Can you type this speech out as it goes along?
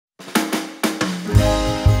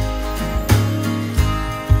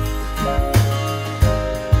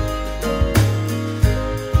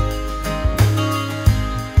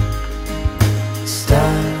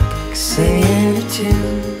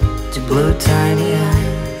tune to blue tiny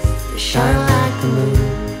eyes that shine like the moon.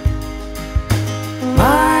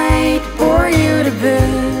 Might bore you to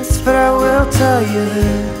bits, but I will tell you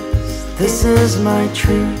this is my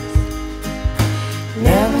truth.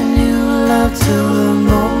 Never knew love till the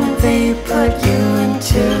moment they put you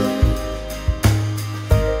into.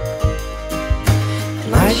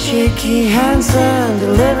 And my shaky hands then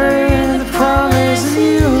deliver the promise of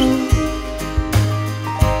you.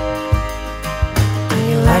 And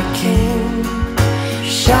your light came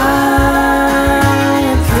shining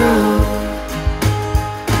through.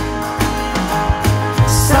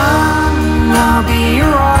 Sun, I'll be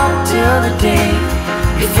your rock till the day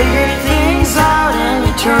you figured things out and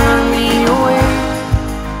you turned me away.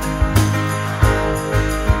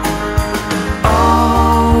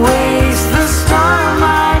 Always the star of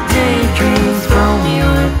my daydream, throw me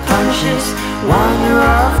with punches, wander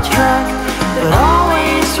off track, but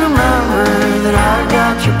always remember that I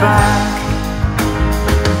got your back.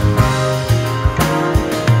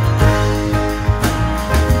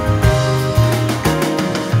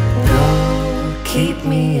 Keep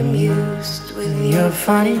me amused with your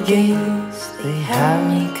funny games, they have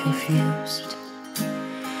me confused.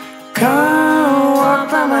 Come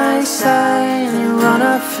walk by my side and run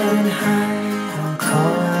up and hide. I'll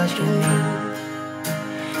call out your name.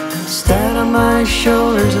 Stand on my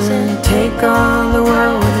shoulders and take on the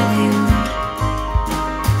world with you.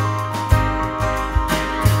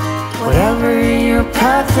 Whatever your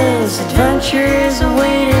path is, adventure is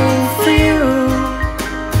waiting for you.